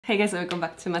Hey guys, welcome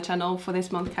back to my channel for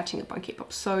this month catching up on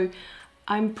K-pop. So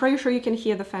I'm pretty sure you can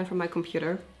hear the fan from my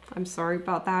computer. I'm sorry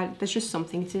about that. There's just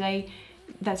something today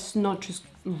that's not just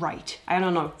right. I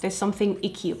don't know. There's something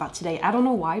icky about today. I don't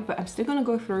know why, but I'm still gonna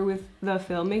go through with the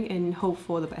filming and hope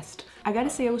for the best. I gotta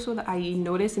say also that I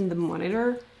noticed in the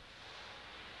monitor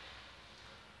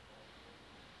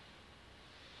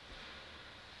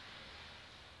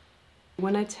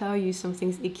when I tell you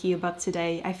something's icky about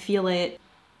today, I feel it.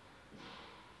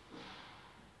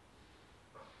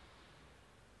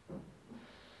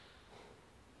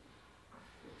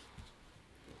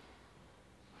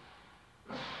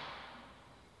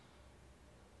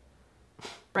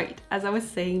 Right, as I was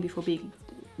saying before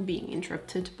being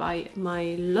interrupted by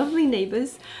my lovely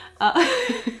neighbors, that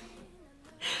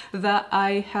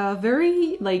I have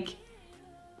very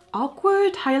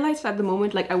awkward highlights at the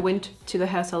moment. Like I went to the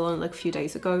hair salon like a few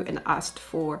days ago and asked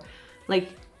for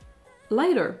like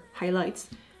lighter highlights,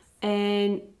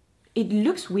 and it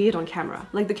looks weird on camera.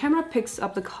 Like the camera picks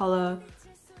up the color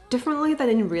differently than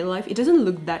in real life. It doesn't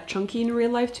look that chunky in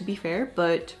real life, to be fair,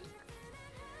 but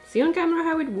see on camera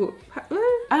how it would.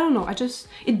 I don't know,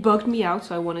 it bugged me out,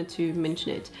 so I wanted to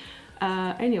mention it.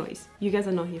 Anyways, you guys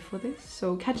are not here for this,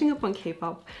 so catching up on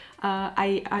K-pop,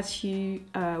 I asked you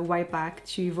a while back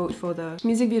to vote for the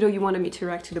music video you wanted me to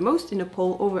react to the most in a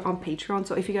poll over on Patreon.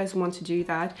 So if you guys want to do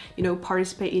that, you know,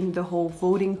 participate in the whole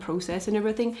voting process and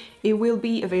everything, it will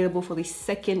be available for the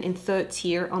second and third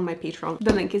tier on my Patreon.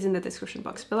 The link is in the description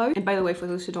box below. And by the way, for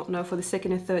those who don't know, for the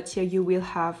second and third tier, you will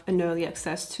have an early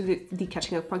access to the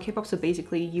catching up on K-pop. So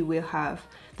basically you will have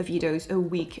the videos a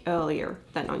week earlier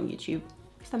than on YouTube.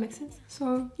 Does that make sense?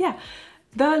 So yeah,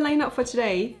 the lineup for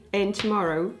today and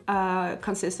tomorrow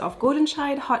consists of Golden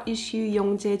Child, Hot Issue,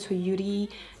 Youngjae to Yuri,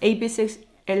 AB6,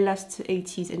 Last to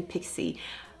 80s, and Pixie.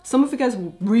 Some of you guys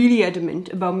were really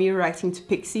adamant about me reacting to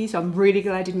Pixie, so I'm really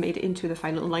glad it made it into the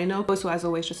final lineup. Also, as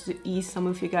always, just to ease some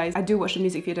of you guys, I do watch the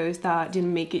music videos that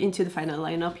didn't make it into the final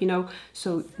lineup, you know,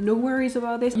 so no worries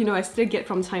about this. You know, I still get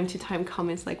from time to time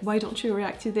comments like, why don't you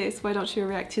react to this? Why don't you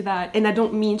react to that? And I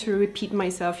don't mean to repeat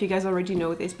myself, you guys already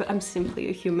know this, but I'm simply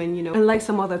a human, you know. Unlike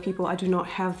some other people, I do not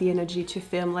have the energy to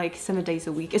film like 7 days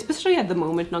a week, especially at the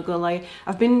moment, not gonna lie.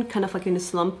 I've been kind of like in a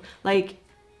slump. Like,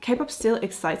 K-pop still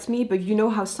excites me, but you know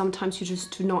how sometimes you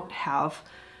just do not have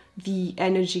the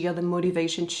energy or the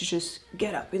motivation to just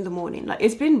get up in the morning. Like,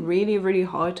 it's been really, really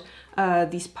hard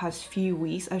these past few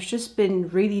weeks. I've just been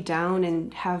really down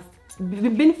and have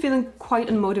been feeling quite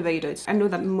unmotivated. I know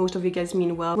that most of you guys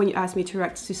mean well when you ask me to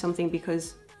react to something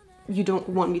because you don't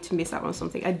want me to miss out on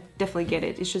something. I definitely get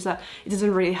it. It's just that it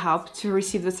doesn't really help to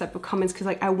receive this type of comments because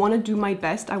like I want to do my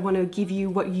best. I want to give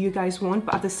you what you guys want,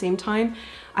 but at the same time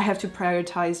I have to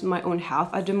prioritize my own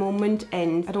health at the moment,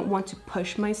 and I don't want to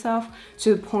push myself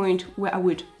to the point where I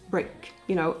would break,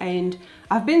 you know. And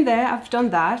I've been there, I've done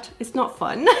that. It's not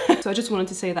fun. So I just wanted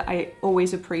to say that I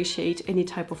always appreciate any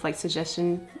type of like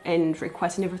suggestion and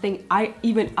request and everything. I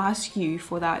even ask you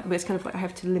for that, but it's kind of like I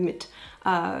have to limit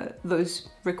those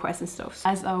requests and stuff.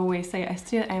 As I always say, I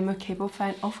still am a K-pop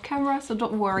fan off camera, so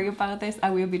don't worry about this. I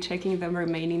will be checking the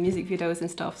remaining music videos and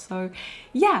stuff. So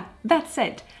yeah, that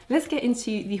said, let's get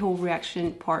into the whole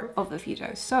reaction part of the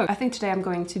video. So I think today I'm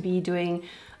going to be doing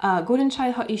Golden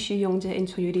Child, Hot Issue, Youngjae, and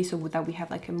Yuri, so that we have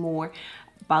like a more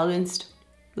balanced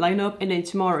lineup. And then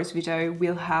tomorrow's video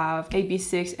we'll have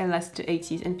AB6, Last to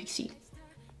 80s, and Pixie.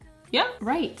 Yeah,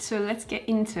 right, so let's get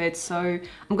into it. So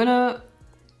I'm gonna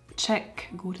check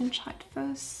Golden Child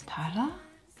first. Tara?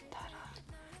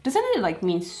 Doesn't it like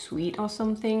mean sweet or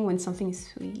something when something is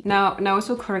sweet? Now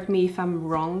also correct me if I'm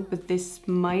wrong, but this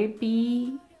might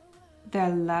be their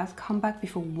last comeback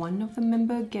before one of the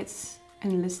members gets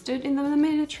enlisted in the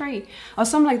military or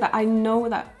something like that. I know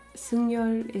that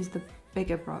Seungyeol is the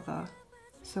bigger brother.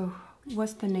 So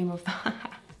what's the name of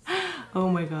that? Oh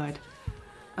my god.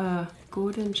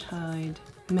 Golden Child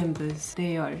members.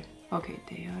 They are. Okay,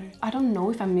 they are. I don't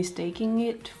know if I'm mistaking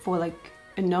it for like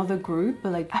another group,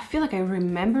 but like I feel like I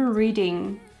remember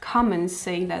reading comments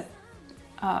saying that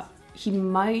he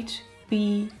might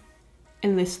be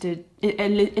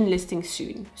enlisting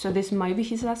soon. So this might be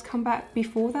his last comeback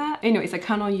before that. Anyways, I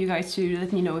count on you guys to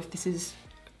let me know if this is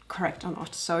correct or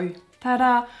not. So,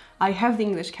 ta-da! I have the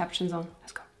English captions on.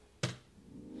 Let's go.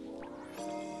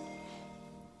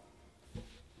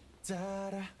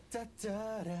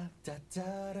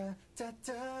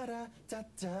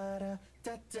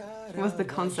 What's the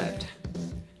concept?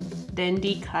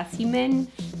 Dandy, classy men?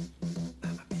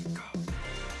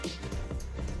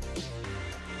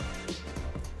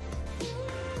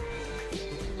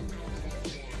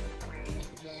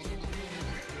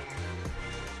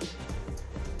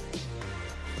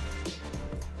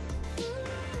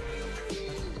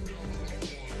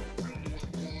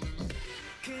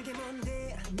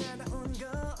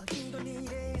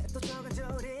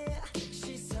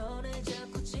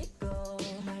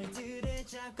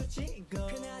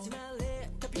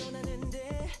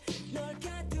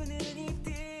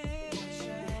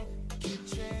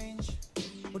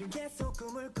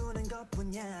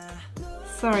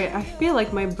 Sorry, I feel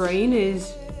like my brain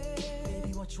is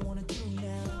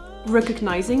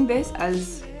recognizing this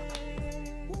as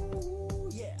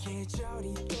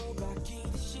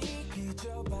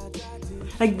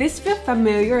like this feels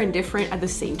familiar and different at the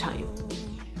same time.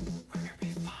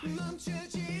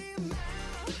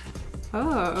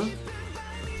 Oh.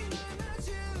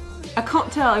 I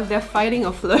can't tell if they're fighting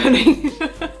or flirting.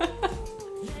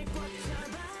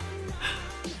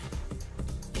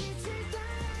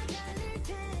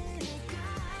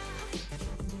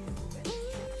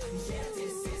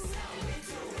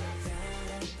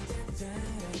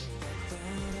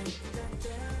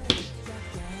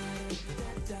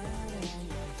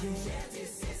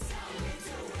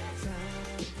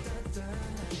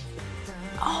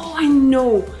 Oh, I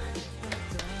know!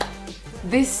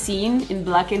 This scene in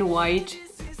black and white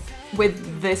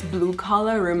with this blue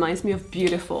color reminds me of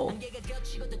Beautiful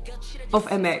of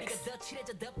MX.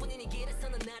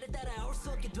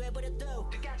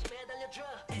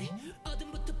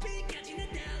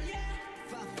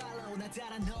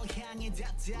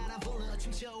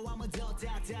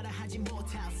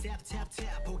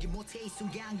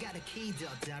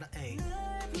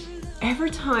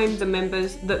 Every time the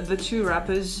members, the two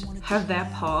rappers have their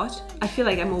part, I feel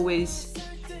like I'm always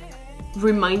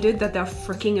reminded that they're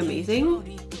freaking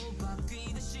amazing.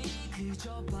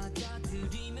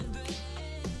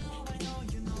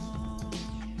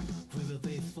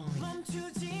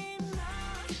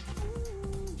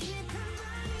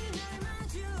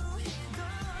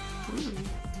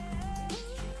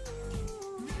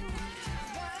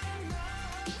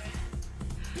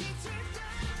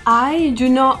 I do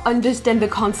not understand the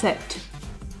concept.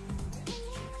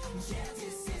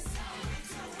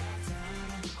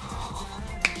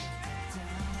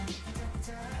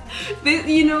 This,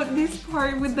 you know, this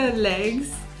part with the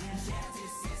legs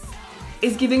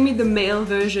is giving me the male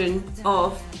version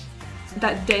of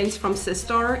that dance from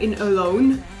Sister in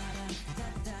Alone.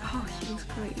 Oh, he looks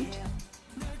great.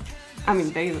 I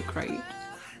mean, they look great.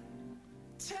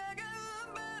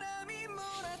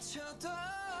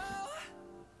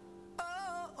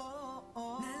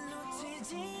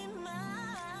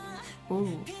 Oh.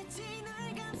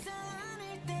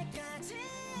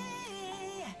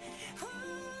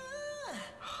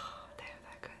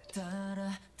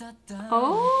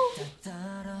 Oh.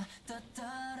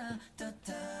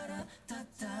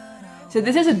 So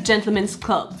this is a gentleman's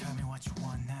club.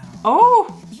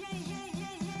 Oh.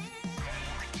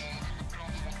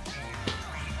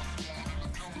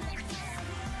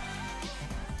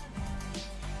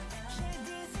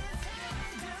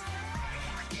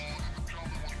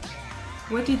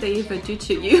 What did they ever do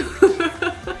to you?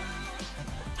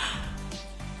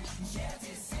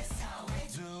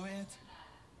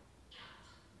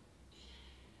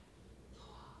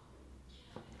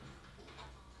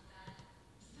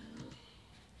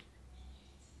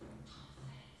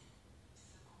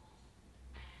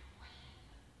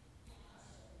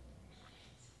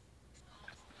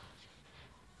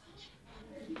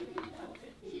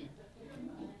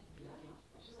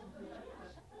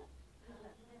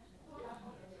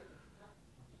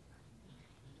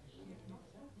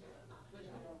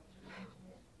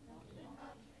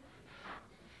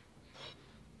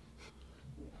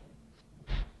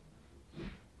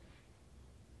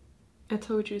 I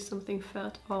told you something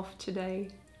felt off today.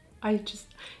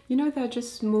 You know, there are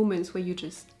just moments where you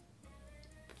just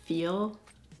feel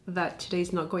that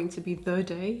today's not going to be the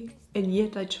day, and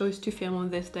yet I chose to film on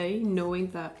this day knowing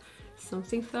that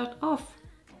something felt off.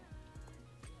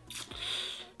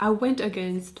 I went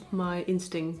against my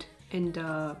instinct and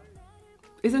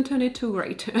isn't turning too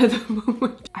great at the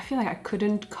moment. I feel like I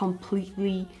couldn't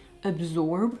completely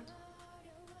absorb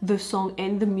the song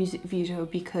and the music video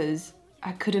because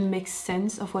I couldn't make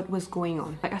sense of what was going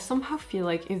on. Like, I somehow feel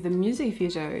like if the music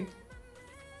video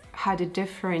had a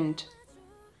different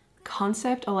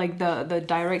concept, or like the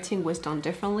directing was done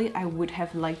differently, I would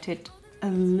have liked it a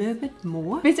little bit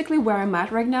more. Basically where I'm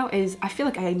at right now is I feel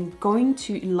like I'm going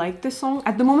to like the song.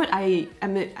 At the moment I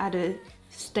am at a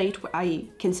state where I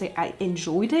can say I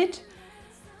enjoyed it,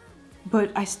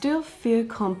 but I still feel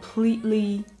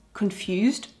completely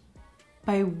confused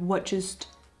by what just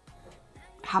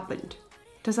happened.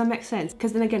 Does that make sense?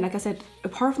 Because then again, like I said, a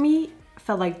part of me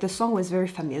felt like the song was very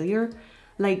familiar.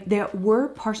 Like, there were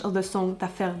parts of the song that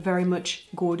felt very much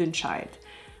Golden Child.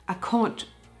 I can't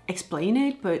explain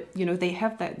it, but you know, they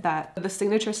have the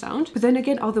signature sound. But then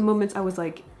again, other moments I was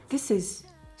like, this is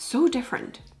so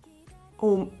different.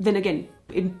 Or then again,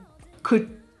 it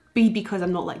could be because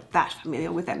I'm not like that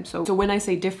familiar with them. So when I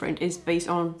say different, it's based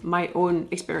on my own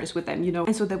experience with them, you know?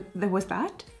 And so there was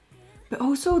that. But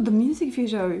also the music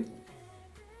video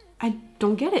I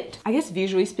don't get it. I guess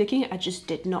visually speaking, I just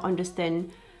did not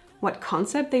understand what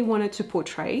concept they wanted to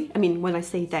portray. I mean, when I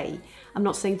say they, I'm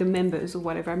not saying the members or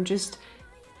whatever, I'm just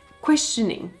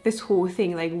questioning this whole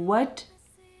thing. Like, what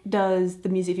does the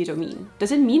music video mean?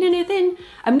 Does it mean anything?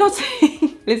 I'm not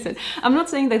saying, listen, I'm not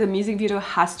saying that the music video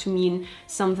has to mean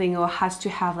something or has to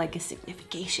have like a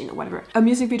signification or whatever. A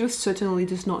music video certainly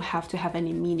does not have to have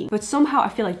any meaning, but somehow I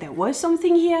feel like there was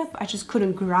something here, but I just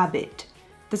couldn't grab it.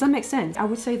 Does that make sense? I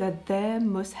would say that there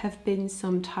must have been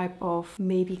some type of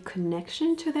maybe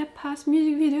connection to their past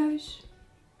music videos.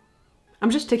 I'm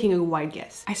just taking a wild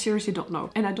guess. I seriously don't know.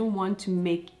 And I don't want to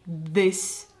make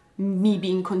this me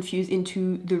being confused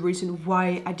into the reason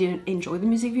why I didn't enjoy the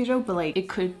music video, but like it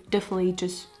could definitely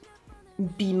just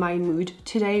be my mood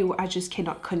today where I just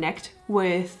cannot connect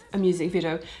with a music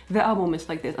video. There are moments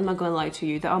like this, I'm not gonna lie to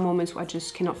you. There are moments where I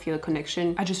just cannot feel a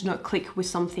connection. I just do not click with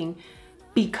something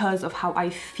because of how I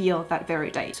feel that very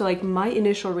day. So like my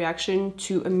initial reaction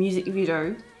to a music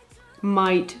video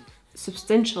might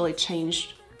substantially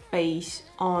change based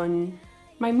on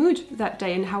my mood that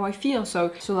day and how I feel.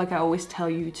 So like I always tell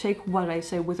you, take what I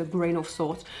say with a grain of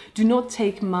salt. Do not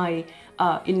take my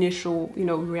initial, you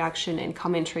know, reaction and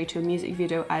commentary to a music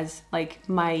video as like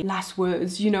my last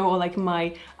words, you know, or like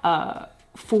my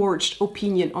forged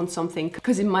opinion on something,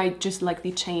 because it might just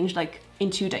likely change like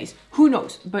in 2 days. Who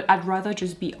knows? But I'd rather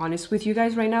just be honest with you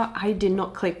guys right now. I did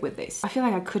not click with this. I feel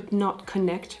like I could not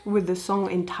connect with the song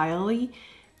entirely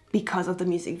because of the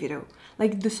music video.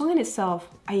 Like the song in itself,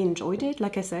 I enjoyed it,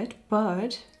 like I said,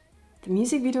 but the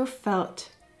music video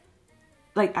felt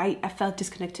like I felt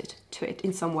disconnected to it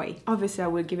in some way. Obviously, I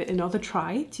will give it another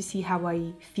try to see how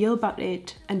I feel about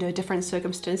it under different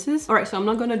circumstances. All right, so I'm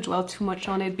not gonna dwell too much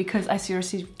on it because I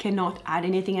seriously cannot add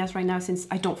anything else right now since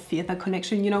I don't feel that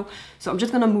connection, you know? So I'm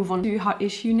just gonna move on to Hot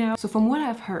Issue now. So from what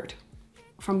I've heard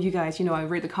from you guys, you know, I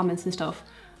read the comments and stuff,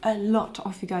 a lot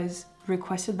of you guys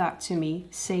requested that to me,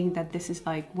 saying that this is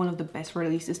like one of the best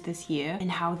releases this year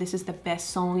and how this is the best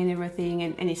song and everything,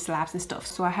 and it slaps and stuff.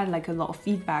 So I had like a lot of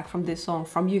feedback from this song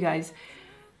from you guys,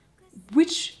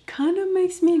 which kind of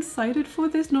makes me excited for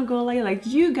this, not gonna lie. Like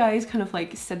you guys kind of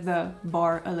like set the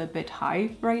bar a little bit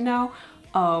high right now.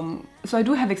 So I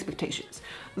do have expectations,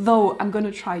 though I'm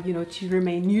gonna try, you know, to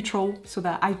remain neutral so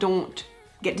that I don't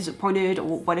get disappointed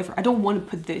or whatever. I don't want to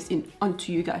put this in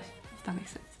onto you guys, if that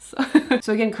makes sense.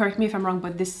 So again, correct me if I'm wrong,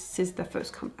 but this is the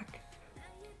first comeback.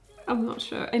 I'm not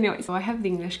sure. Anyway, so I have the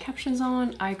English captions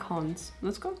on, icons.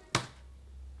 Let's go.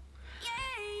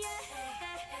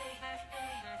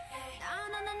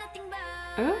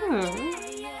 Oh.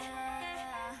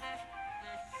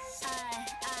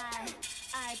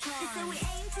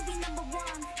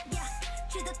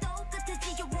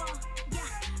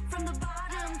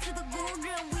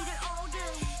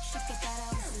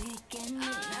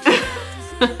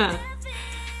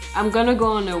 I'm gonna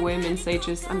go on a whim and say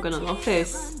just, I'm gonna love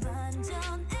this.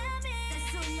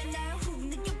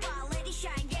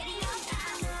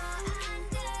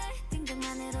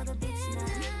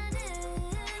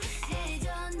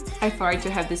 I thought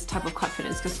to have this type of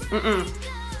confidence because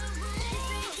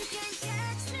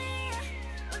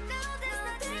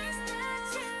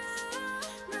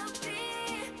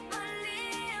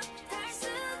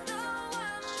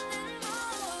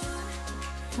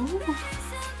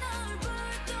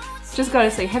just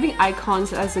gotta say, having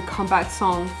icons as a comeback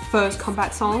song, first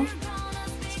comeback song,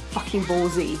 it's fucking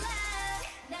ballsy.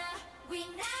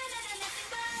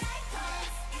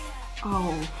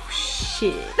 Oh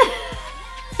shit.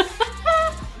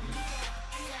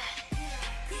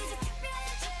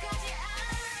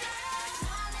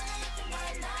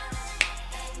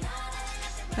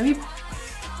 Let me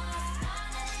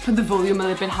put the volume a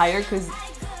little bit higher because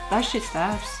that shit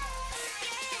slaps.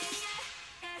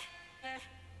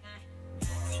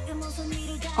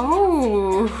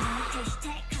 Oh.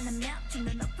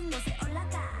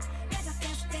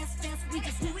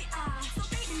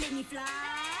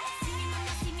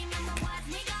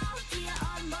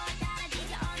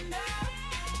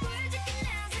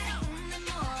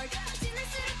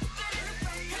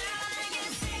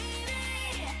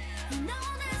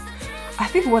 I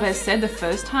think what I said the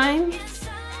first time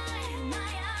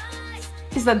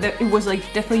is that it was like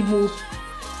definitely more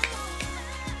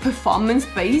performance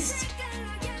based.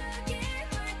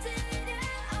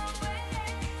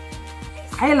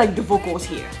 I like the vocals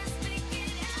here.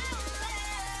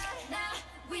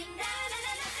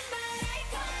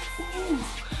 Ooh.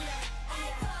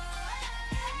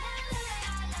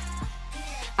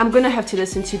 I'm gonna have to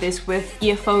listen to this with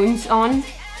earphones on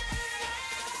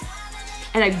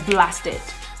and I blast it.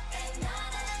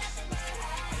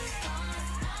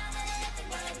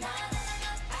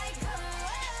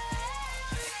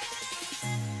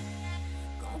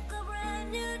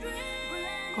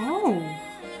 Oh.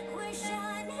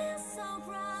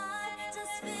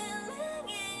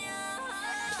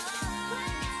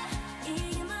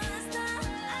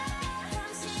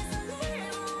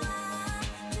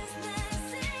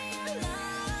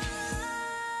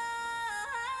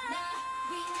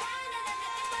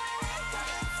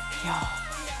 Yeah.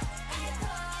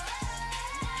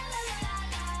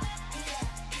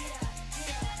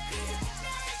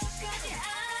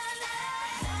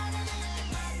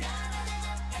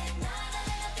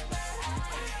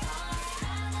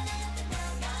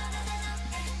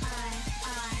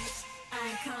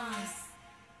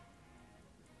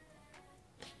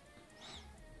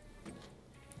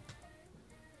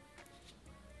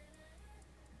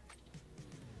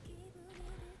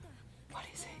 What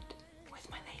is it with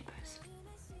my neighbors?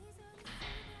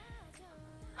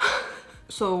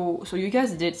 So you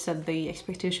guys did set the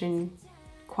expectation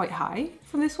quite high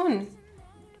for this one,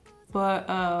 but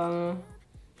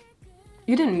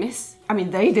you didn't miss. I mean,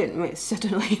 they didn't miss,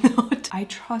 certainly not. I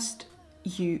trust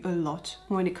you a lot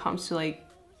when it comes to like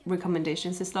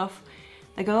recommendations and stuff.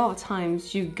 Like a lot of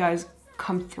times you guys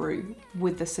come through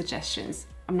with the suggestions.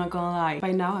 I'm not gonna lie.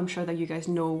 By now I'm sure that you guys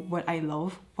know what I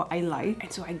love, what I like,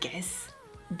 and so I guess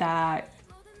that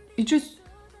you just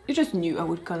knew I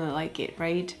would gonna like it,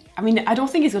 right? I mean, I don't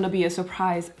think it's gonna be a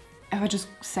surprise if I just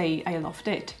say I loved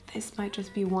it. This might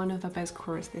just be one of the best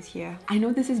chorus this year. I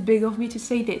know this is big of me to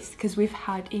say this because we've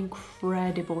had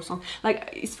incredible songs.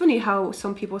 Like, it's funny how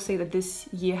some people say that this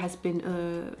year has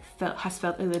been felt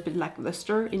a little bit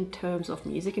lackluster in terms of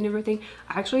music and everything.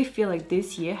 I actually feel like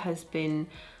this year has been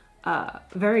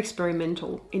very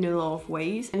experimental in a lot of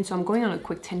ways, and so I'm going on a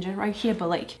quick tangent right here, but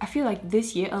like I feel like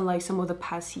this year, unlike some of the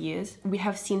past years, we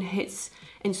have seen hits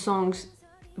and songs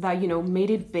that, you know, made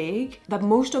it big that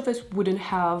most of us wouldn't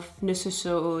have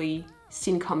necessarily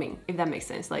seen coming, if that makes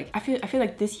sense. Like I feel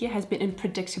like this year has been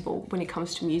unpredictable when it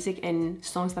comes to music and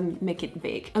songs that make it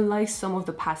big, unlike some of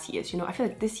the past years. You know, I feel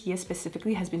like this year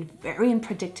specifically has been very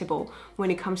unpredictable when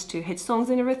it comes to hit songs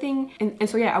and everything, and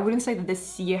so yeah, I wouldn't say that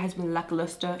this year has been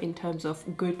lackluster in terms of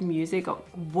good music, or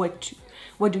what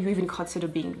do you even consider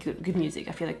being good music.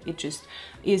 I feel like it just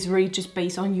is really just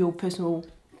based on your personal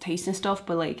taste and stuff,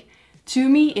 but like to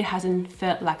me, it hasn't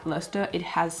felt lackluster. It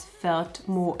has felt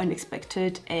more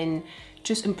unexpected and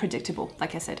just unpredictable,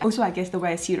 like I said. Also, I guess the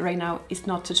way I see it right now, it's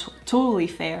not totally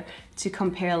fair to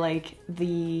compare like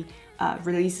the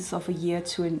releases of a year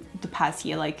to the past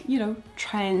year. Like, you know,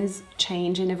 trends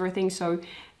change and everything, so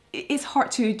it's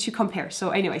hard to compare. So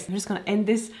anyways, I'm just gonna end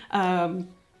this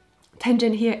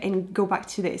tangent here and go back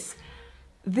to this.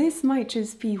 This might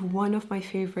just be one of my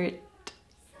favorite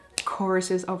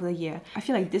choruses of the year. I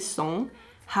feel like this song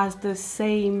has the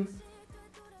same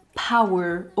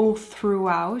power all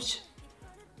throughout.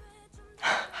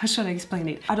 How should I explain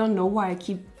it? I don't know why I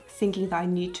keep thinking that I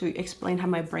need to explain how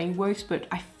my brain works, but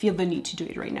I feel the need to do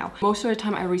it right now. Most of the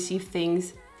time I receive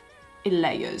things in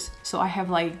layers. So I have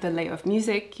like the layer of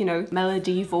music, you know,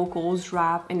 melody, vocals,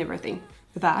 rap and everything.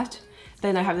 That.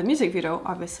 Then I have the music video,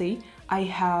 obviously. I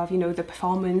have, you know, the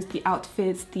performance, the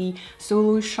outfits, the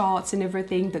solo shots and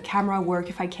everything, the camera work,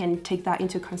 if I can take that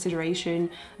into consideration,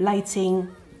 lighting,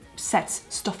 sets,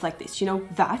 stuff like this, you know,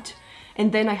 that.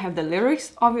 And then I have the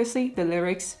lyrics, obviously, the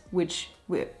lyrics, which,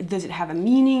 does it have a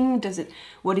meaning?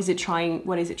 What is it trying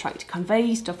to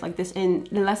convey? Stuff like this.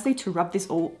 And lastly, to wrap this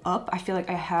all up, I feel like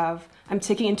I'm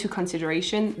taking into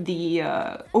consideration the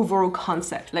overall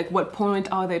concept. Like, what point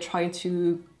are they trying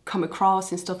to come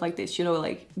across and stuff like this, you know,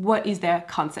 like what is their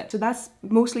concept. So that's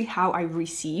mostly how I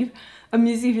receive a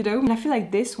music video. And I feel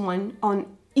like this one,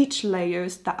 on each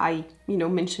layers that I, you know,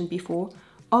 mentioned before,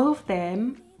 all of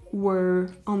them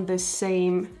were on the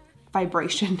same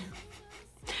vibration.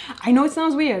 I know it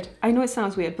sounds weird,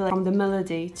 but like, from the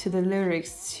melody to the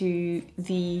lyrics to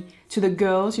the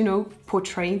girls, you know,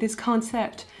 portraying this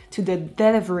concept, to the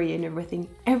delivery and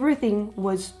everything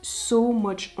was so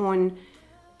much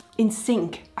in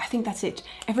sync. I think that's it.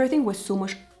 Everything was so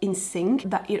much in sync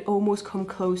that it almost come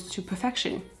close to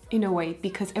perfection in a way,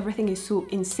 because everything is so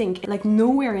in sync. Like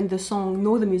nowhere in the song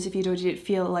nor the music video did it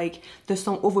feel like the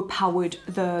song overpowered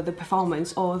the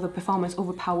performance, or the performance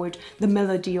overpowered the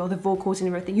melody or the vocals and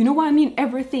everything. You know what I mean?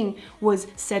 Everything was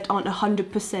set on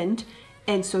 100%,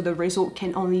 and so the result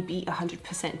can only be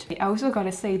 100%. I also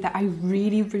gotta say that I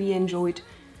really enjoyed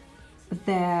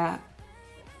their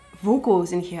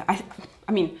vocals in here.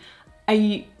 I mean,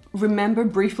 I remember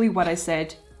briefly what I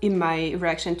said in my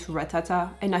reaction to Ratata,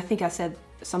 and I think I said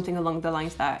something along the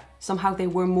lines that somehow they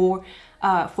were more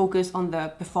focused on the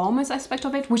performance aspect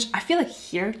of it, which I feel like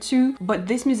here too, but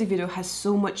this music video has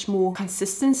so much more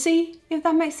consistency, if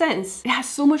that makes sense. It has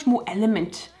so much more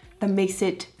element that makes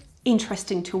it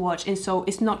interesting to watch. And so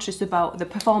it's not just about the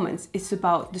performance, it's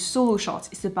about the solo shots,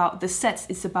 it's about the sets,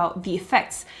 it's about the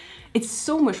effects. It's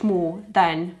so much more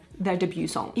than their debut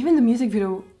song. Even the music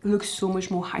video looks so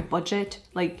much more high budget,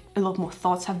 like a lot more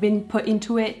thoughts have been put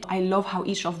into it. I love how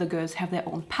each of the girls have their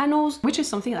own panels, which is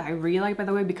something that I really like, by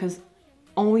the way, because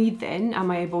only then am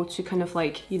I able to kind of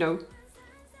like, you know,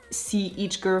 see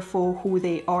each girl for who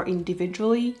they are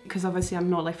individually, because obviously I'm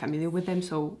not like familiar with them.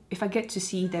 So if I get to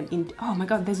see them in, oh my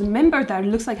god, there's a member that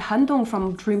looks like Handong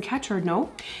from Dreamcatcher,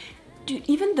 no? Dude,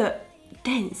 even the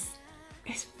dance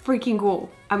is freaking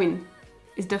cool. I mean,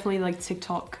 it's definitely like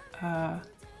TikTok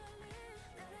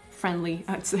friendly,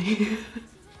 I'd say.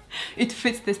 It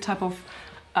fits this type of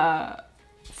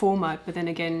format, but then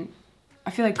again, I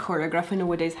feel like choreographers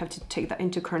nowadays have to take that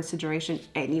into consideration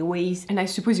anyways, and I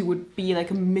suppose it would be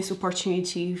like a missed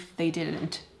opportunity if they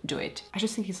didn't do it. I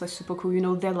just think it's like super cool, you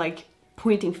know, they're like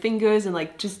pointing fingers and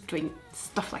like just doing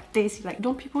stuff like this. Like,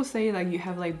 don't people say like you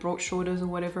have like broad shoulders or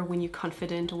whatever when you're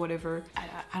confident or whatever?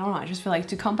 I don't know, I just feel like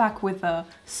to come back with a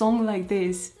song like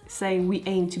this saying we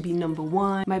aim to be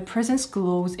 #1, my presence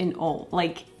glows in all,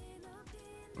 like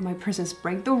my presence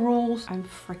break the rules. I'm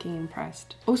freaking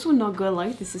impressed. Also, not gonna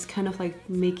lie, this is kind of like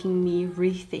making me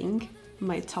rethink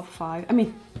my top 5. I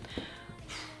mean,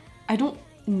 I don't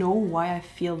know why I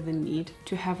feel the need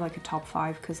to have like a top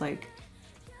 5, because like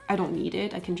I don't need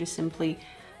it. I can just simply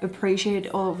appreciate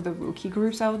all of the rookie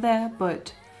groups out there,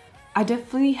 but I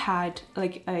definitely had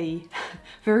like a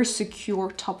very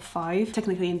secure top 5.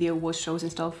 Technically in the awards shows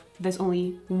and stuff, there's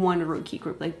only one rookie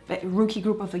group, like rookie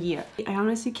group of the year. I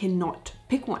honestly cannot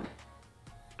pick one.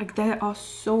 Like, there are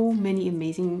so many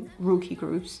amazing rookie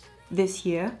groups this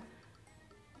year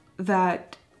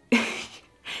that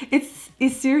it's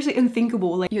seriously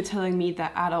unthinkable. Like, you're telling me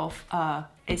that out of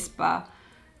aespa,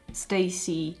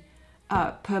 Stacy,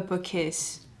 Purple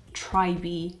Kiss,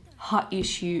 Tribe, Hot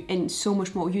Issue, and so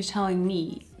much more, you're telling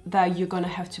me that you're gonna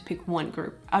have to pick one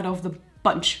group out of the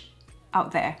bunch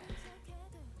out there.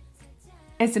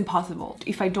 It's impossible.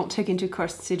 If I don't take into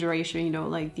consideration, you know,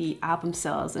 like the album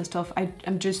sales and stuff,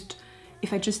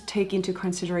 if I just take into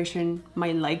consideration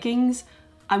my likings,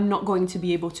 I'm not going to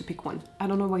be able to pick one. I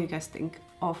don't know what you guys think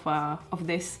of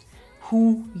this,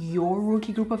 who your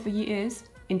rookie group of the year is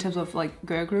in terms of like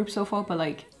girl group so far, but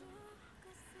like,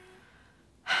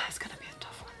 it's gonna be a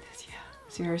tough one this year.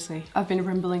 Seriously, I've been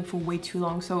rambling for way too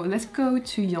long, so let's go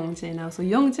to Youngjae now. So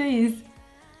Youngjae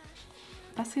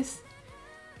that's his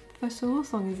first solo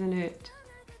song, isn't it?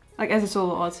 Like, as a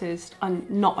solo artist, and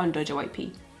not under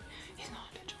JYP. He's not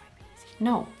under JYP, is he?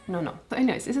 No. But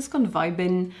anyways, this is called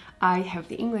Vibin'. I have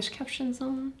the English captions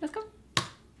on. Let's go.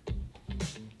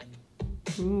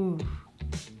 Ooh.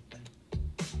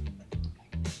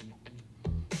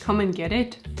 Come and get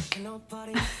it.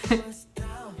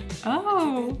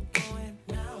 Oh.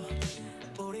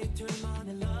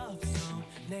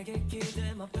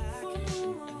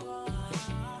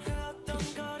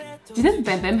 Do you think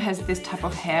Bam Bam has this type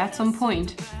of hair at some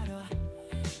point?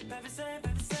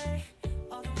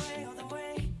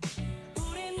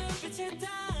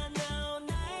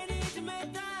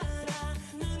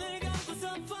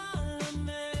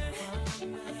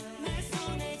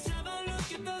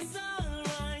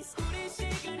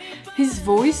 His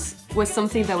voice was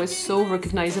something that was so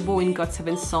recognizable in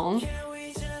GOT7's song.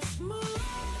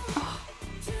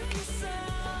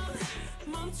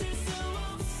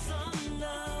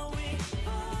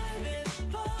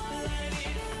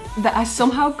 That I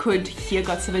somehow could hear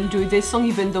GOT7 do this song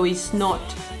even though it's not.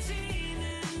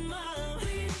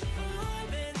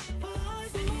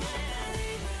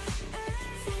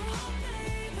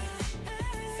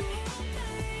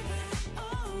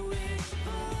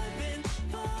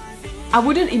 I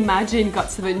wouldn't imagine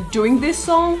GOT7 doing this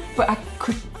song, but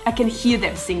I can hear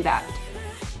them sing that.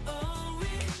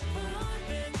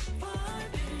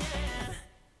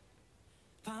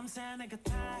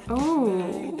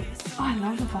 Oh, I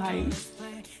love the vibes.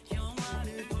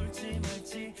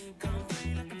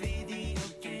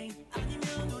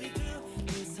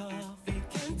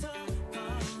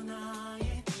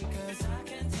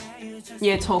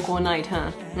 Yeah, talk all night,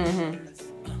 huh?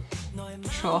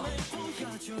 Sure.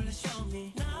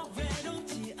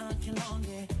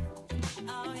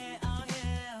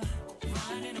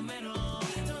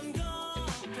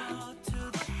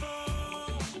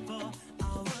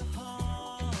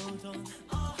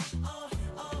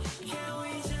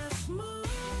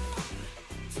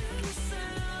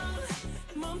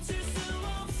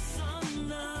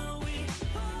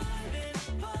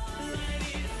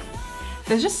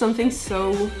 There's just something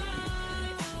so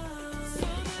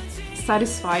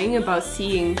satisfying about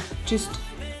seeing just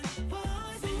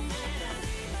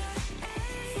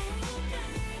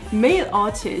male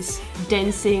artist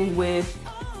dancing with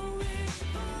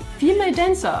female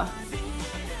dancer.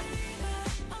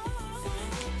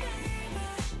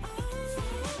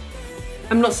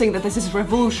 I'm not saying that this is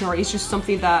revolutionary, it's just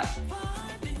something that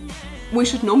we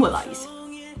should normalize.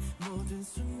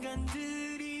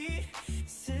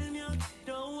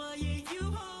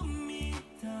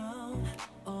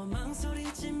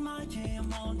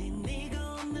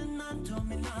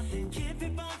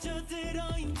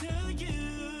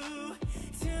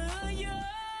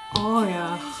 Oh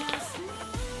yeah.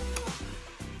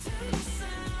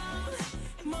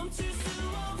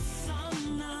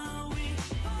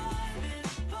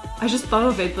 I just thought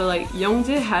of it, but like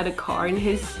Youngjae had a car in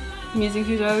his music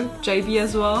video, JB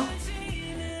as well.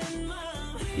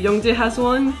 Youngjae has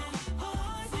one.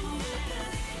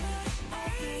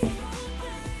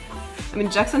 I mean,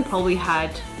 Jackson probably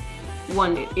had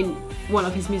one in one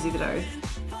of his music videos.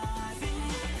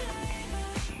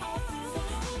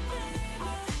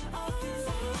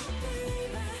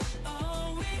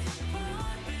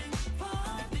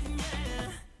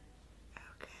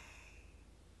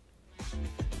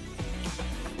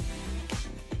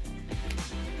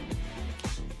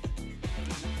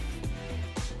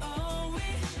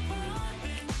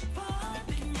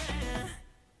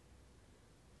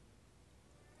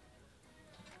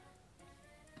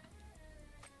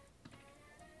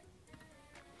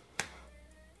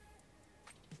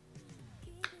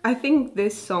 I think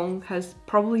this song has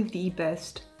probably the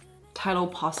best title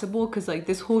possible, because like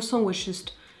this whole song was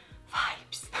just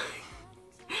vibes.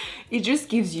 It just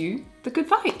gives you the good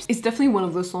vibes. It's definitely one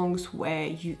of those songs where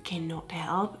you cannot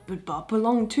help but bop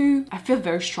along to. I feel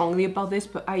very strongly about this,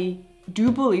 but I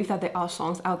do believe that there are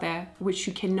songs out there which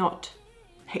you cannot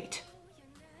hate.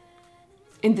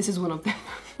 And this is one of them.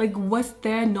 Like, what's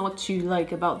there not to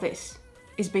like about this?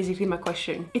 Is basically my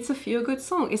question. It's a feel-good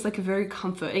song. It's like a very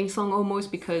comforting song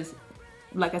almost, because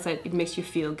like I said, it makes you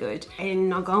feel good. And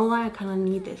not gonna lie, I kind of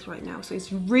need this right now. So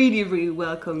it's really, really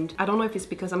welcomed. I don't know if it's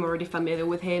because I'm already familiar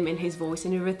with him and his voice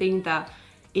and everything that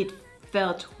it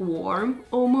felt warm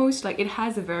almost. Like it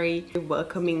has a very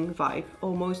welcoming vibe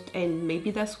almost, and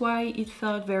maybe that's why it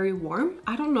felt very warm.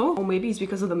 I don't know. Or maybe it's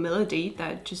because of the melody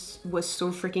that just was so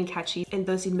freaking catchy, and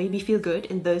thus it made me feel good,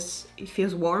 and thus it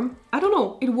feels warm. I don't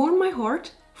know. It warmed my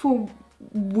heart for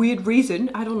weird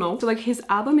reason. I don't know. So like his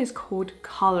album is called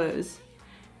Colors,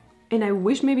 and I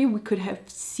wish maybe we could have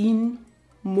seen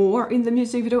more in the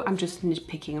music video. I'm just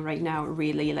nitpicking right now,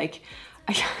 really. Like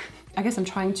I guess I'm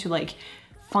trying to like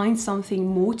find something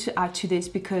more to add to this,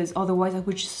 because otherwise I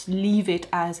would just leave it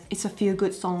as it's a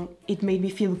feel-good song, it made me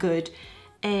feel good,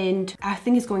 and I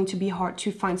think it's going to be hard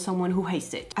to find someone who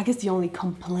hates it. I guess the only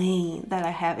complaint that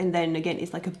I have, and then again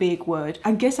it's like a big word,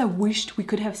 I guess I wished we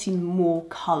could have seen more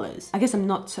colors. I guess I'm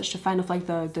not such a fan of like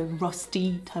the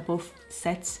rusty type of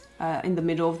sets in the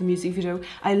middle of the music video.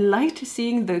 I liked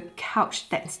seeing the couch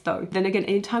dance though. Then again,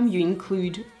 anytime you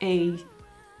include a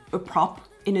prop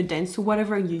in a dance or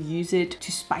whatever and you use it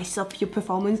to spice up your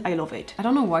performance, I love it. I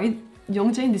don't know why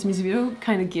Youngjae in this music video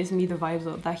kind of gives me the vibes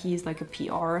of that he is like a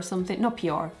PR or something. Not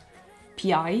PR,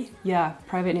 PI? Yeah,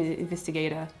 private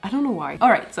investigator. I don't know why.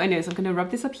 Alright, so anyways, I'm gonna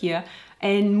wrap this up here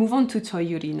and move on to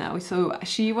Yuri now. So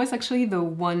she was actually the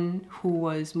one who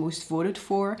was most voted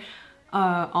for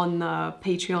on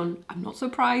Patreon. I'm not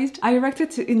surprised. I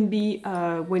reacted to Inbi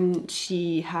when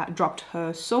she had dropped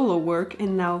her solo work,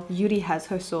 and now Yuri has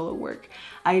her solo work.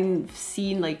 I've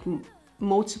seen like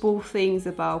multiple things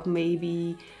about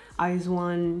maybe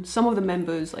IZ*ONE, some of the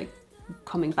members like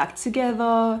coming back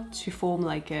together to form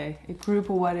like a group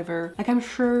or whatever. Like I'm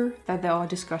sure that there are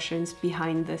discussions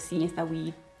behind the scenes that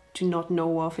we do not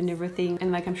know of and everything,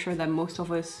 and like I'm sure that most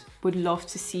of us would love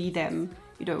to see them,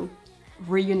 you know,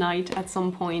 reunite at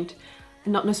some point,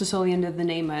 not necessarily under the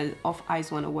name of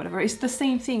IZ*ONE or whatever. It's the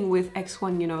same thing with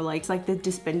X1, you know, like it's like they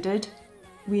disbanded.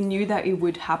 We knew that it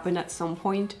would happen at some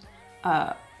point.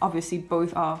 Obviously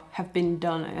both have been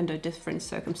done under different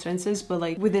circumstances, but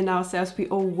like within ourselves we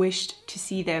all wished to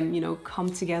see them, you know, come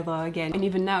together again. And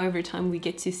even now, every time we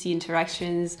get to see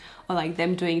interactions or like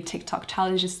them doing TikTok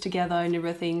challenges together and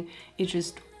everything, it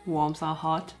just warms our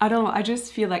heart. I don't know, I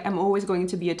just feel like I'm always going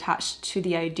to be attached to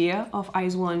the idea of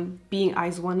IZ*ONE being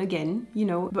IZ*ONE again, you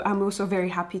know, but I'm also very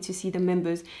happy to see the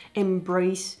members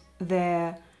embrace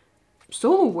their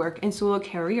solo work and solo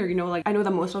career, you know. Like I know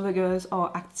that most of the girls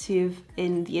are active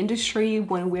in the industry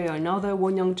one way or another.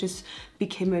 Wonyoung just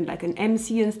became like an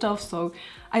MC and stuff, so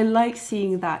I like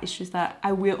seeing that. It's just that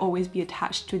I will always be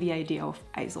attached to the idea of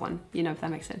IZ*ONE, you know, if that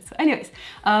makes sense. So anyways,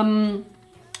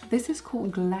 this is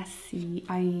called Glassy.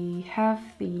 I have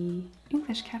the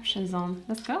English captions on.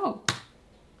 Let's go.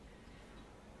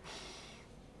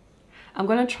 I'm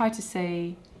gonna try to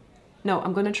say... No,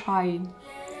 I'm gonna try...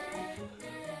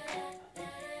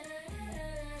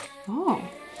 Oh.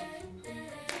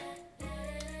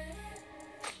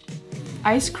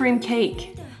 Ice cream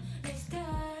cake.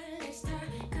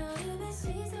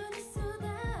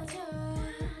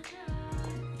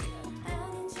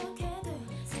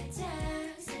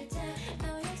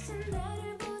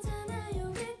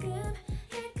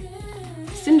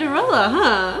 Cinderella,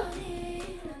 huh?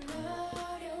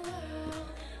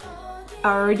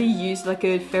 I already used like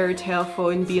a fairy tale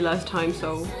for in B last time,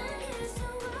 so...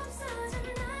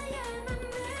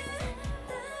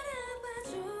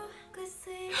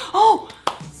 Oh!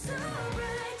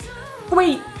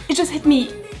 Wait, it just hit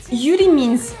me. Yuri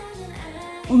means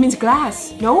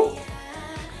glass, no?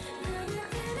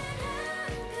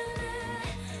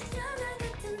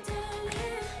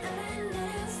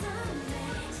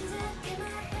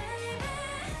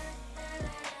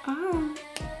 Oh.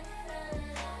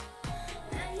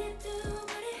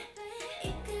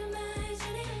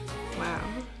 Wow.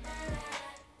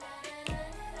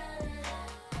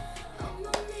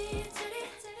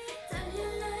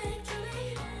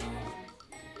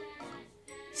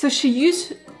 So she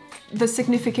used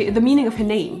the meaning of her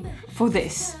name for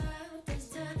this.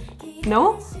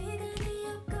 No?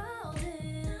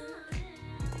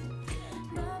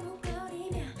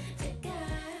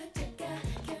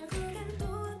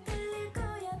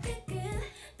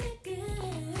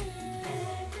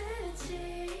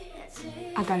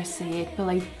 I gotta say it, but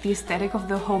like the aesthetic of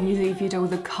the whole music video,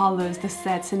 the colors, the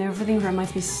sets and everything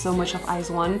reminds me so much of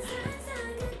IZ*ONE.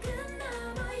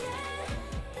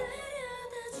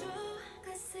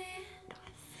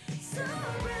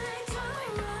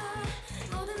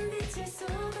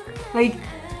 Like,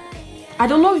 I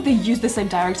don't know if they use the same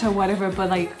director or whatever, but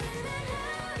like...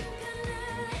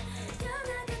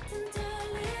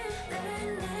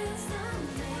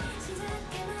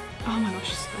 Oh my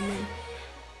gosh, it's stunning.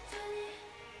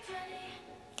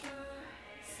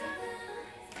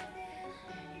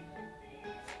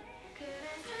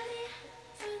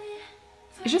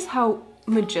 It's just how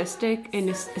majestic and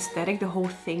aesthetic the whole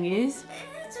thing is.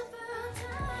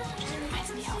 Just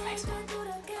reminds me of IZ*ONE.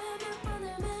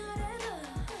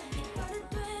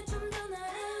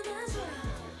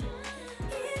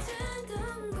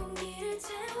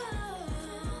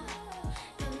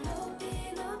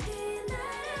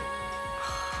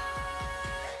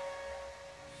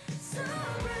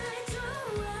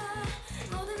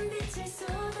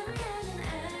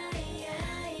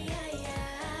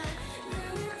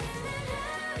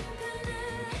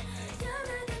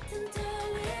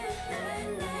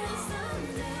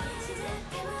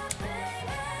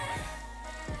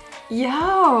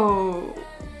 Yo!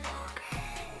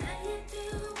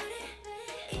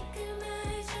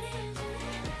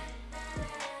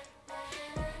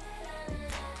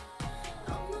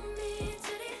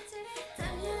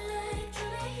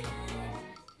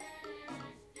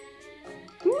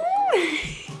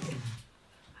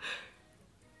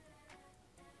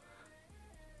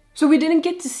 So we didn't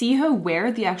get to see her wear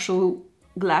the actual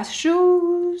glass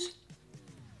shoes?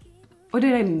 Or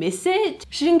did I miss it?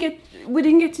 We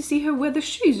didn't get to see her wear the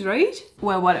shoes, right?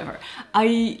 Well, whatever.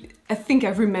 I think I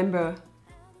remember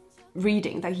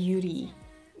reading that Yuri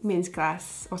means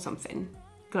glass or something.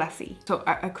 Glassy. So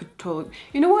I could totally...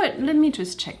 You know what? Let me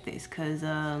just check this, because...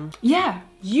 yeah,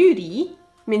 Yuri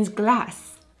means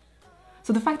glass.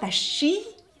 So the fact that she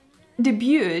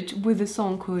debuted with a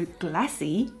song called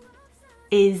Glassy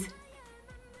is...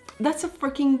 That's a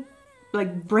freaking...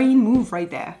 like brain move right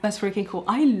there. That's freaking cool.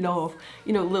 I love,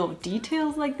 you know, little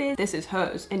details like this. This is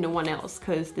hers and no one else,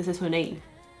 because this is her name.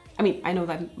 I mean, I know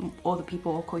that all the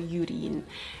people call Yuri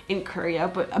in Korea,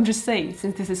 but I'm just saying,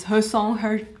 since this is her song,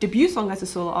 her debut song as a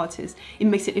solo artist, it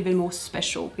makes it even more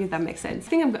special, if that makes sense.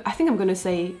 I think I'm gonna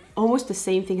say almost the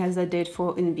same thing as I did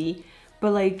for Inbi,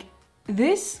 but like,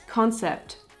 this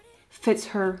concept fits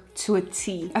her to a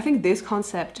T. I think this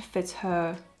concept fits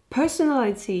her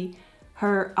personality,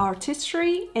 her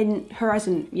artistry, and her as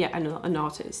an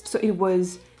artist. So it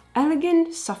was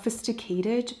elegant,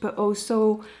 sophisticated, but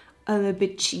also a little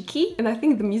bit cheeky. And I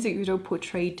think the music video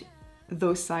portrayed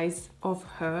those sides of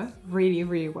her really,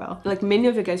 really well. Like many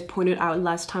of you guys pointed out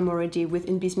last time already with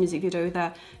Inbi's music video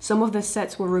that some of the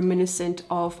sets were reminiscent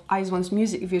of IZ*ONE's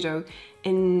music video,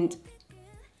 and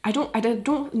I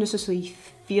don't necessarily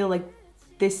feel like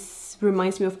this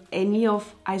reminds me of any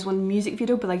of IZ*ONE music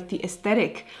video, but like the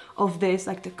aesthetic of this,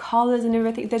 like the colors and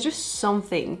everything, there's just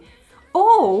something.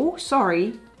 Oh,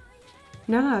 sorry.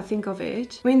 Now that I think of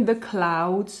it, I mean, the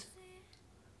clouds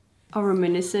are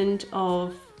reminiscent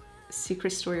of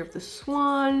Secret Story of the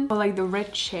Swan, or like the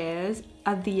red chairs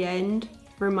at the end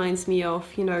reminds me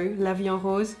of, you know, La Vie en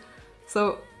Rose.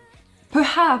 So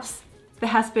perhaps there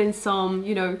has been some,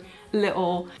 you know,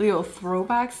 little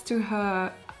throwbacks to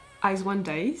her Eyes One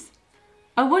days.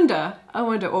 I wonder,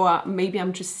 or maybe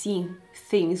I'm just seeing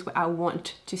things where I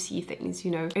want to see things,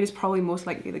 you know. It is probably most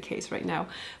likely the case right now.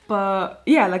 But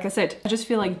yeah, like I said, I just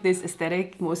feel like this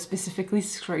aesthetic most specifically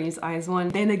screams Eyes One.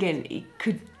 Then again, it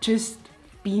could just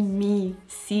be me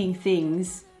seeing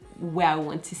things where I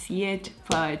want to see it,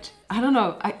 but I don't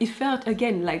know, it felt,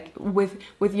 again, like with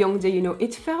Youngjae, you know,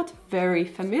 it felt very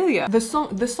familiar. The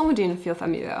song didn't feel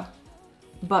familiar,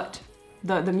 but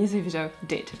the music video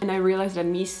did. And I realized that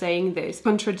me saying this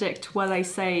contradict what I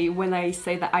say when I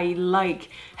say that I like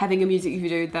having a music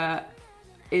video that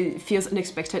it feels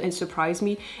unexpected and surprised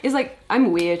me. It's like,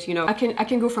 I'm weird, you know. I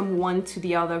can go from one to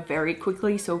the other very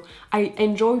quickly, so I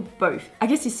enjoy both. I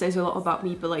guess it says a lot about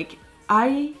me, but like,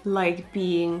 I like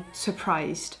being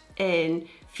surprised and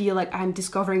feel like I'm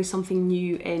discovering something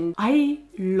new, and I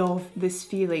love this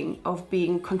feeling of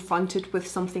being confronted with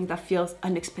something that feels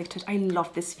unexpected. I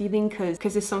love this feeling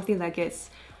because it's something that gets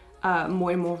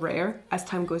more and more rare as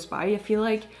time goes by, I feel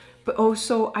like. But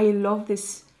also I love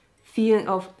this feeling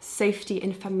of safety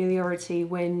and familiarity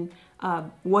when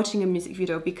watching a music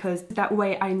video, because that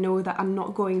way I know that I'm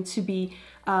not going to be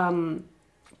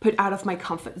put out of my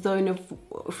comfort zone,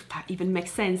 if that even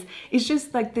makes sense. It's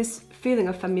just like this feeling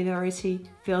of familiarity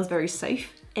feels very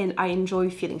safe, and I enjoy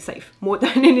feeling safe more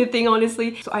than anything,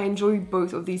 honestly. So I enjoy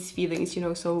both of these feelings, you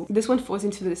know. So this one falls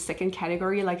into the second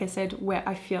category, like I said, where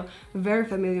I feel very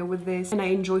familiar with this and I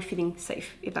enjoy feeling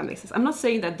safe, if that makes sense. I'm not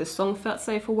saying that the song felt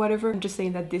safe or whatever, I'm just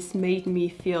saying that this made me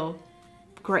feel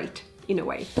great in a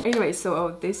way. Anyway,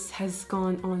 so this has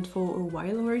gone on for a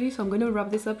while already, so I'm gonna wrap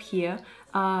this up here.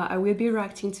 I will be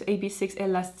reacting to AB6,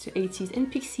 Elas to 80s and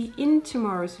Pixie in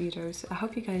tomorrow's video, so I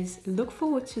hope you guys look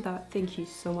forward to that. Thank you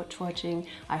so much for watching.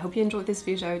 I hope you enjoyed this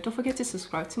video. Don't forget to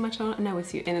subscribe to my channel, and I will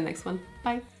see you in the next one.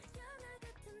 Bye!